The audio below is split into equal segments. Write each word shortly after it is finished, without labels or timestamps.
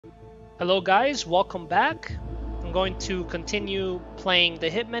Hello guys, welcome back. I'm going to continue playing the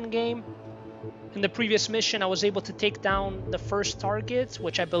Hitman game. In the previous mission I was able to take down the first target,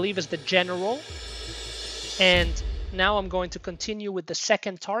 which I believe is the general. And now I'm going to continue with the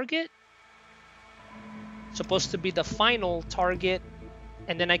second target. Supposed to be the final target,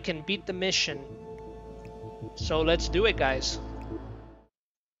 and then I can beat the mission. So let's do it, guys.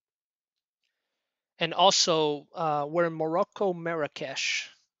 And also, we're in Morocco,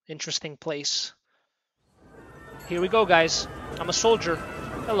 Marrakesh. Interesting place. Here we go, guys. I'm a soldier.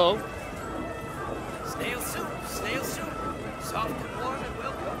 Hello. Snail soup, soft and warm and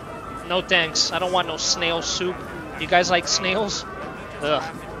welcome. No thanks. I don't want no snail soup. You guys like snails?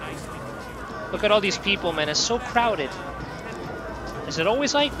 Ugh. Look at all these people, man. It's so crowded. Is it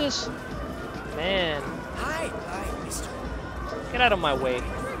always like this? Man. Hi, mister. Get out of my way.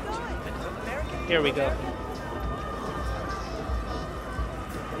 Here we go.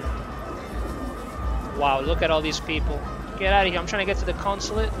 Wow, look at all these people. Get out of here. I'm trying to get to the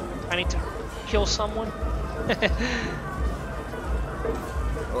consulate. I need to kill someone.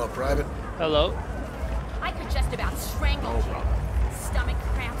 Hello, Private. Hello. I could just about strangle you. Stomach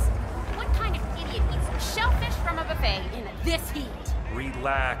cramps. What kind of idiot eats shellfish from a buffet in this heat?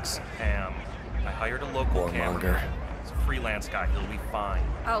 Relax, Pam. I hired a local cameraman. He's a freelance guy. He'll be fine.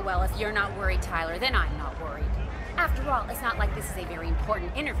 Oh, well, if you're not worried, Tyler, then I'm not worried. After all, it's not like this is a very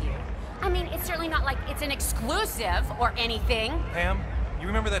important interview. I mean, it's certainly not like it's an exclusive or anything. Pam, you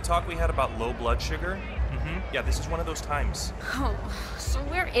remember that talk we had about low blood sugar? Yeah, this is one of those times. Oh, so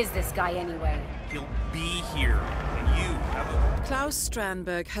where is this guy anyway? He'll be here, and you have a... Claus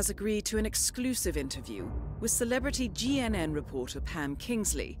Strandberg has agreed to an exclusive interview with celebrity GNN reporter Pam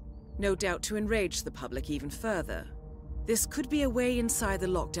Kingsley, no doubt to enrage the public even further. This could be a way inside the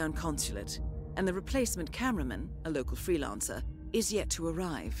lockdown consulate, and the replacement cameraman, a local freelancer, is yet to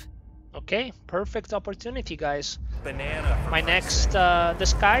arrive. Okay, perfect opportunity, guys. Banana. My next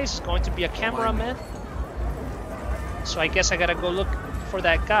disguise is going to be a cameraman. So I guess I gotta go look for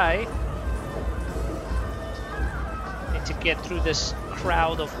that guy. Need to get through this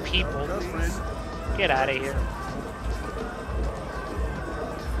crowd of people. Get out of here.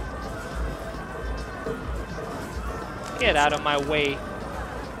 Get out of my way.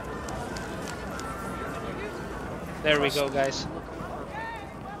 There we go, guys.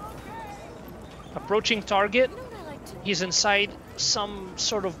 Approaching target. He's inside some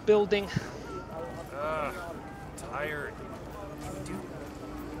sort of building. Tired.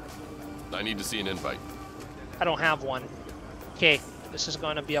 I need to see an invite. I don't have one. Okay, this is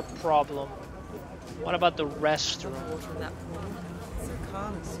going to be a problem. What about the restroom?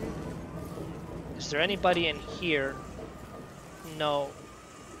 Is there anybody in here? No.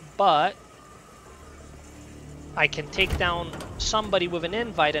 But I can take down somebody with an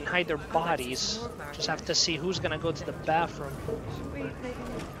invite and hide their bodies. Just have to see who's gonna go to the bathroom.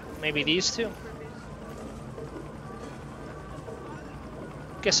 Maybe these two?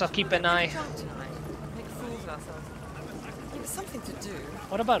 Guess I'll keep an eye. Something to do.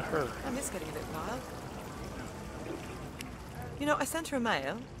 What about her? I miss getting a bit wild. You know, I sent her a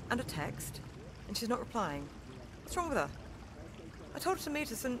mail and a text, and she's not replying. What's wrong with her? I told her to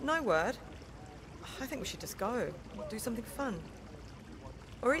meet us and no word. I think we should just go. Do something fun.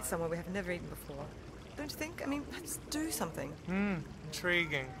 Or eat somewhere we have never eaten before. Don't you think? I mean, let's do something.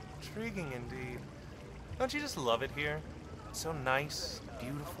 Intriguing. Intriguing indeed. Don't you just love it here? It's so nice,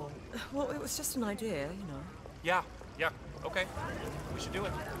 beautiful. Well, it was just an idea, you know. Yeah, okay. We should do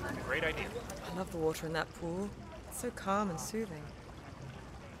it. Great idea. I love the water in that pool. It's so calm and soothing.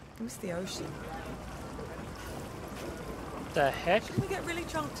 I miss the ocean. The heck? Should we get really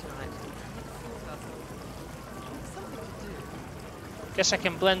drunk tonight? Something to do. Guess I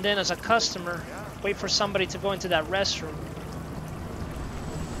can blend in as a customer. Wait for somebody to go into that restroom.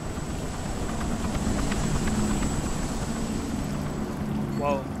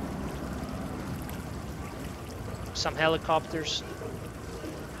 Whoa. Some helicopters.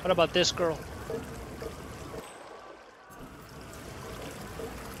 What about this girl?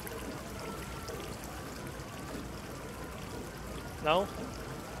 No?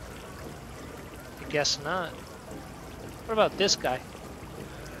 I guess not. What about this guy?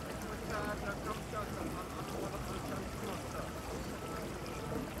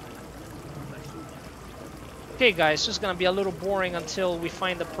 Okay guys, this is gonna be a little boring until we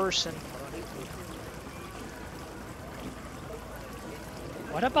find the person.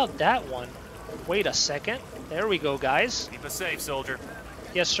 What about that one? Wait a second. There we go, guys. Keep us safe, soldier.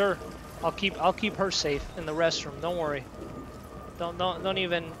 Yes, sir. I'll keep her safe in the restroom. Don't worry. Don't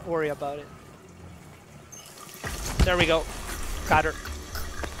even worry about it. There we go. Got her.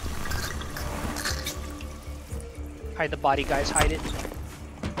 Hide the body, guys. Hide it.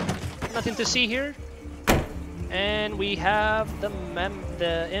 Nothing to see here. And we have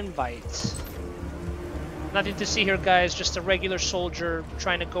the invite. Nothing to see here, guys. Just a regular soldier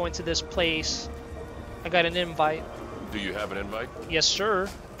trying to go into this place. I got an invite. Do you have an invite? Yes, sir.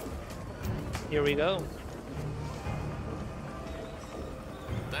 Here we go.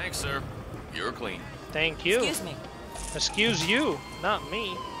 Thanks, sir. You're clean. Thank you. Excuse me. Excuse you, not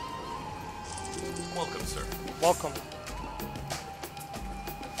me. Welcome, sir. Welcome.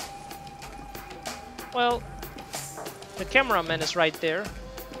 Well, the cameraman is right there.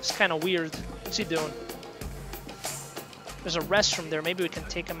 It's kind of weird. What's he doing? There's a restroom there. Maybe we can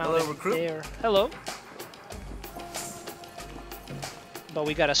take him out Hello, in recruit. there. Hello. But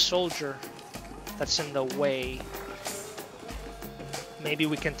we got a soldier that's in the way. Maybe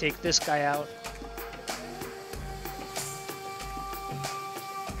we can take this guy out.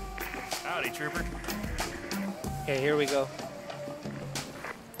 Howdy, trooper. Okay, here we go.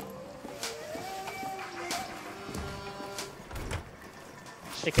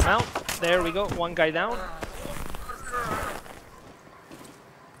 Take him out. There we go. One guy down.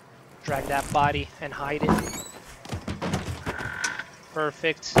 Drag that body and hide it.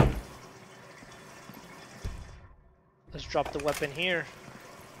 Perfect. Let's drop the weapon here.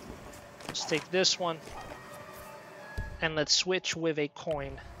 Let's take this one. And let's switch with a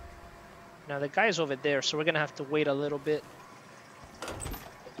coin. Now the guy's over there, so we're gonna have to wait a little bit.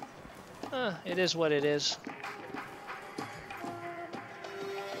 It is what it is.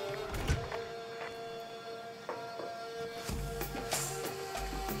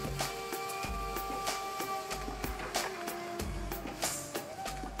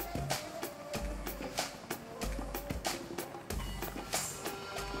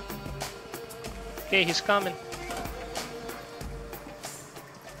 Okay, he's coming.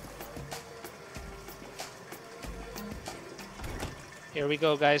 Here we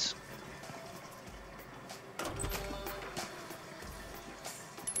go, guys.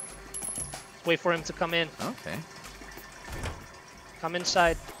 Wait for him to come in. Okay. Come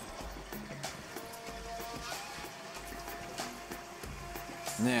inside.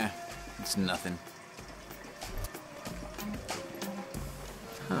 Nah, it's nothing.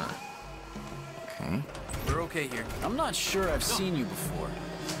 Huh. Okay. We're okay here. I'm not sure I've seen you before.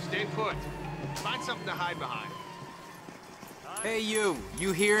 Stay put. Find something to hide behind. Hey, you.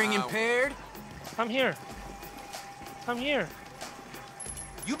 You hearing impaired? Come here. Come here.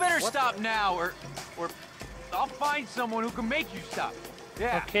 You better stop now, or I'll find someone who can make you stop.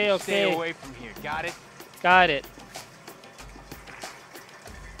 Yeah. Okay, Stay okay. away from here. Got it? Got it.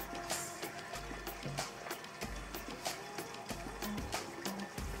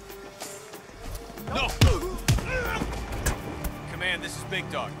 No! Command, this is Big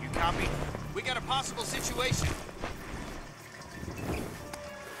Dog. You copy? We got a possible situation.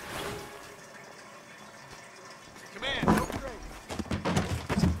 Command, go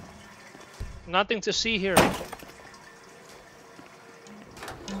straight. Nothing to see here.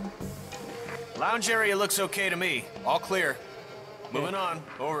 Lounge area looks okay to me. All clear. Moving on.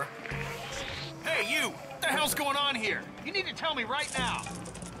 Over. Hey, you! What the hell's going on here? You need to tell me right now.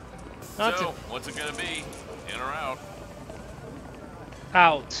 Nothing. So, what's it gonna be? In or out?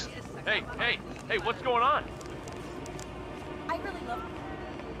 Out. Hey, what's going on? I really love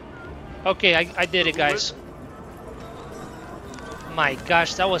Okay, I did it, guys. My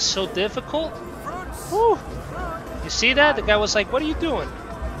gosh, that was so difficult. Whew. You see that? The guy was like, "What are you doing?"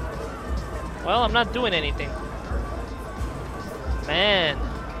 Well, I'm not doing anything. Man.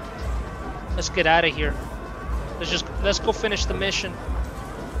 Let's get out of here. Let's go finish the mission.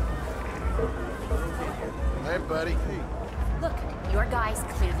 Hey, buddy. Look, your guy's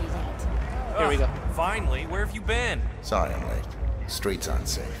clearly late. Here we go. Finally, where have you been? Sorry I'm late. Streets aren't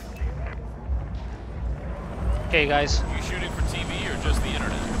safe. Okay, guys. You shooting for TV or just the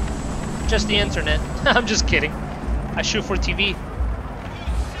internet? Just the internet. I'm just kidding. I shoot for TV.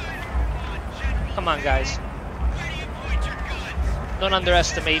 Come on, guys. Don't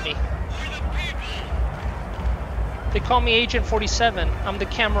underestimate me. They call me Agent 47. I'm the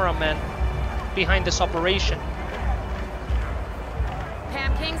cameraman behind this operation.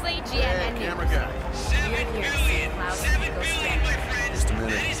 Pam Kingsley, GNN News. Camera guy. We're here to see Claus and Hugo Strandberg. Just a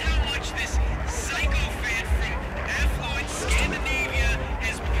minute. That is how much this psychopath from affluent Scandinavia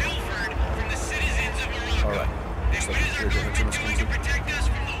has pilfered from the citizens of Morocco. All right. And what is our government doing to protect us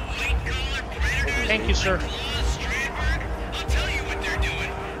from the white-collar predators? Thank you, sir. Claus, Strandberg? I'll tell you what they're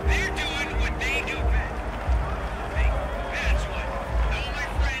doing. They're doing what they do best. That's what. All my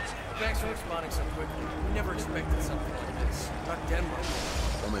friends... Thanks for responding so quickly. We never expected something like this. Not Denmark.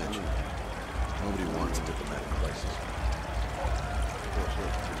 Come in. Nobody wants a diplomatic crisis.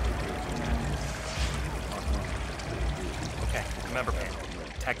 Okay, remember, Pam,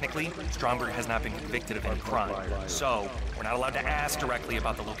 technically, Strandberg has not been convicted of any crime, so we're not allowed to ask directly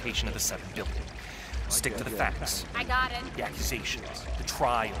about the location of the 7th building. Stick to the facts. I got it. The accusations, the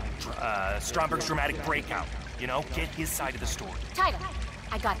trial, Strandberg's dramatic breakout. You know, get his side of the story. Tyler,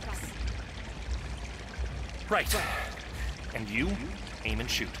 I got this. Right. And you, aim and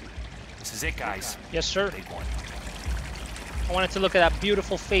shoot. This is it, guys. Yes, sir. Big one. I wanted to look at that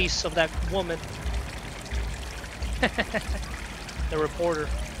beautiful face of that woman. The reporter.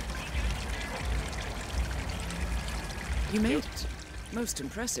 You made it. Most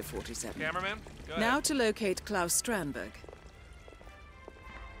impressive, 47. Cameraman, go Now ahead. to locate Klaus Strandberg.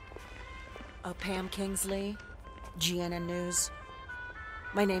 Pam Kingsley, GNN News.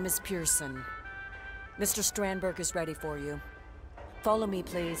 My name is Pearson. Mr. Strandberg is ready for you. Follow me,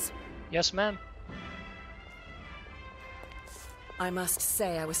 please. Yes, ma'am. I must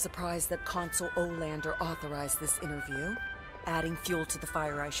say I was surprised that Consul Olander authorized this interview. Adding fuel to the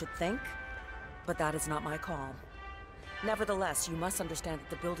fire, I should think. But that is not my call. Nevertheless, you must understand that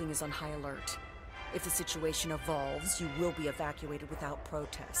the building is on high alert. If the situation evolves, you will be evacuated without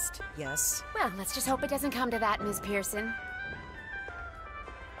protest, yes? Well, let's just hope it doesn't come to that, Ms. Pearson.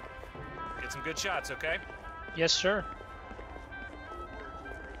 Get some good shots, okay? Yes, sir.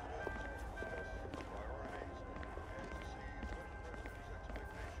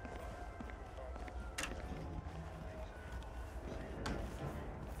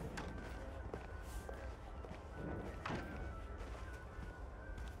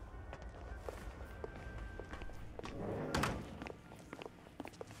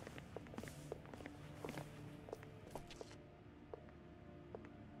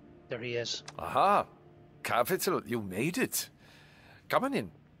 There he is. Aha! Capital, you made it. Come on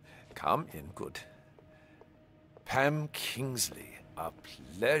in. Come in, good. Pam Kingsley, a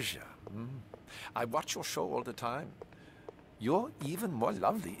pleasure. I watch your show all the time. You're even more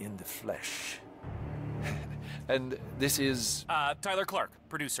lovely in the flesh. And this is... Tyler Clark,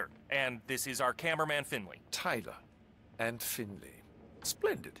 producer. And this is our cameraman, Finley. Tyler and Finley.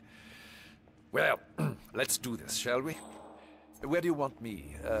 Splendid. Well, let's do this, shall we? Where do you want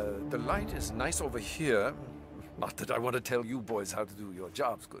me? The light is nice over here. Not that I want to tell you boys how to do your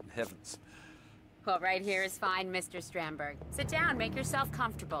jobs, good heavens. Well, right here is fine, Mr. Strandberg. Sit down, make yourself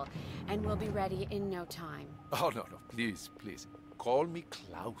comfortable, and we'll be ready in no time. Oh, no, please, please. Call me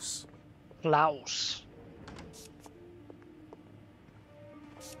Klaus. Klaus.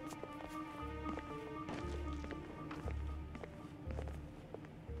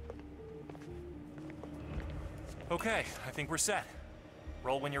 Okay, I think we're set.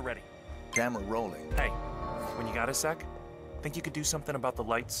 Roll when you're ready. Camera rolling. Hey, when you got a sec, think you could do something about the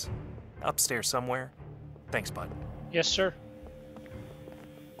lights? Upstairs somewhere? Thanks, bud. Yes, sir.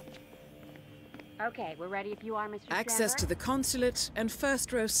 Okay, we're ready if you are, Mr. Access Strandberg. to the consulate and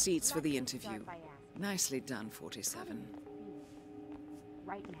first row seats for the interview. Nicely done, 47.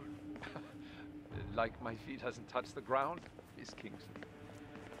 Right now. Like my feet hasn't touched the ground, Miss Kingsley.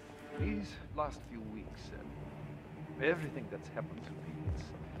 These last few weeks, everything that's happened to me,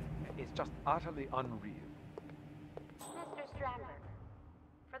 it's just utterly unreal. Mr. Strandberg,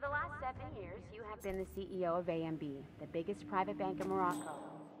 for the last 7 years, you have been the CEO of AMB, the biggest private bank in Morocco.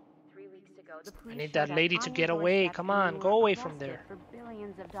 3 weeks ago, the police I need that showed lady up to on get your away. doorstep Come and on, you go were away from arrested there. For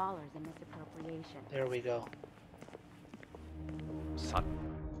billions of dollars in misappropriation. There we go. Son,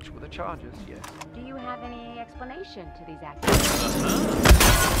 which were the charges, yes. Do you have any explanation to these actions?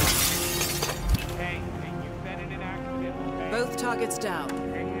 Hey, you've been in an accident, okay? Both targets down.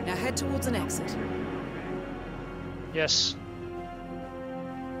 Now head towards an exit. Yes.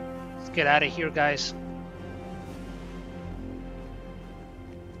 Let's get out of here, guys.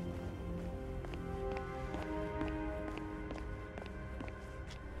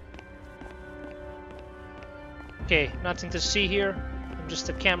 Okay, nothing to see here. I'm just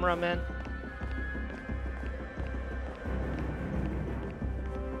a cameraman.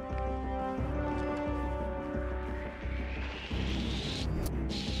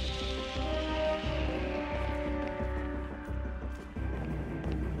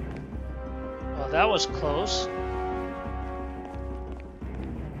 Well, that was close.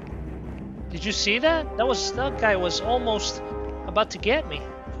 Did you see that? That guy was almost about to get me.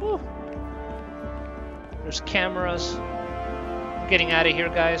 Whew. There's cameras. I'm getting out of here,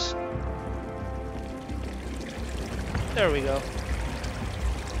 guys. There we go.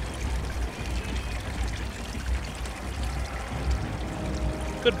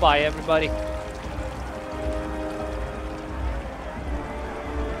 Goodbye, everybody.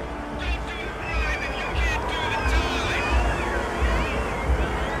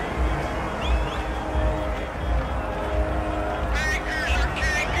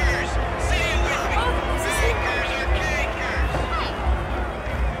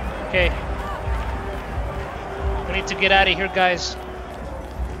 Okay. We need to get out of here, guys.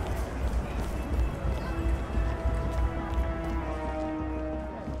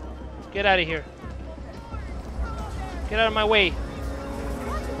 Get out of here. Get out of my way.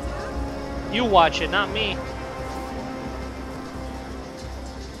 You watch it, not me.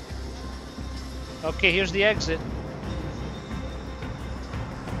 Okay, here's the exit.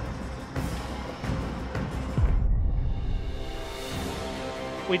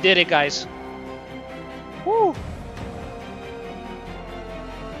 We did it, guys. Woo!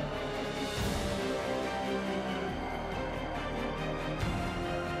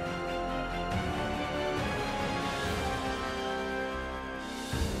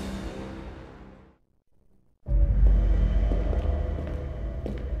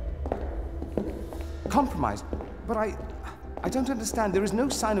 Compromised. But I don't understand. There is no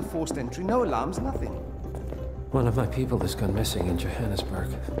sign of forced entry, no alarms, nothing. One of my people has gone missing in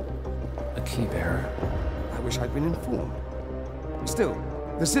Johannesburg. A key bearer. I wish I'd been informed. Still,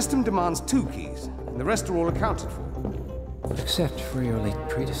 the system demands 2 keys, and the rest are all accounted for. Except for your late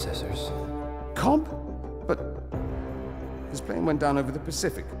predecessors. Comp? But his plane went down over the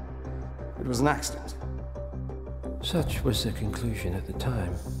Pacific. It was an accident. Such was the conclusion at the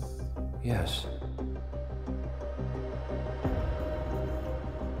time. Yes.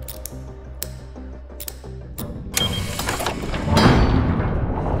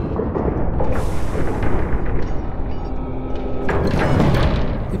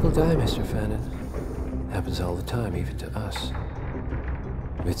 People die, Mr. Fannin. Happens all the time, even to us.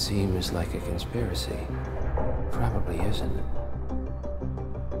 It seems like a conspiracy. Probably isn't.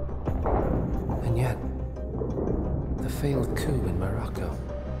 And yet, the failed coup in Morocco,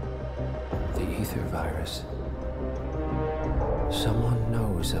 the ether virus. Someone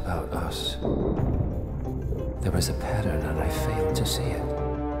knows about us. There was a pattern and I failed to see it.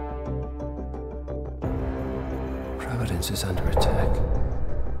 Providence is under attack.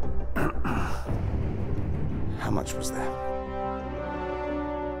 How much was there?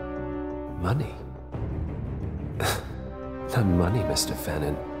 Money? Not money, Mr.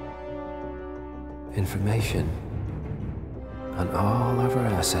 Fannin. Information on all of our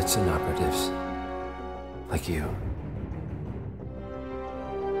assets and operatives. Like you.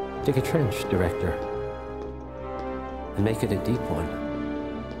 Dig a trench, Director. And make it a deep one.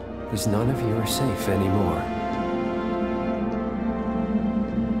 Because none of you are safe anymore.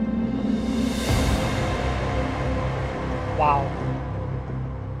 Wow.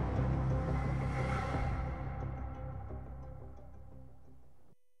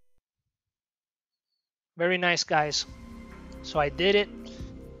 Very nice, guys. So I did it.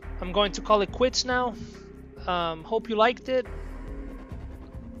 I'm going to call it quits now. Hope you liked it.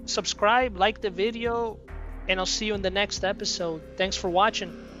 Subscribe, like the video, and I'll see you in the next episode. Thanks for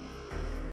watching.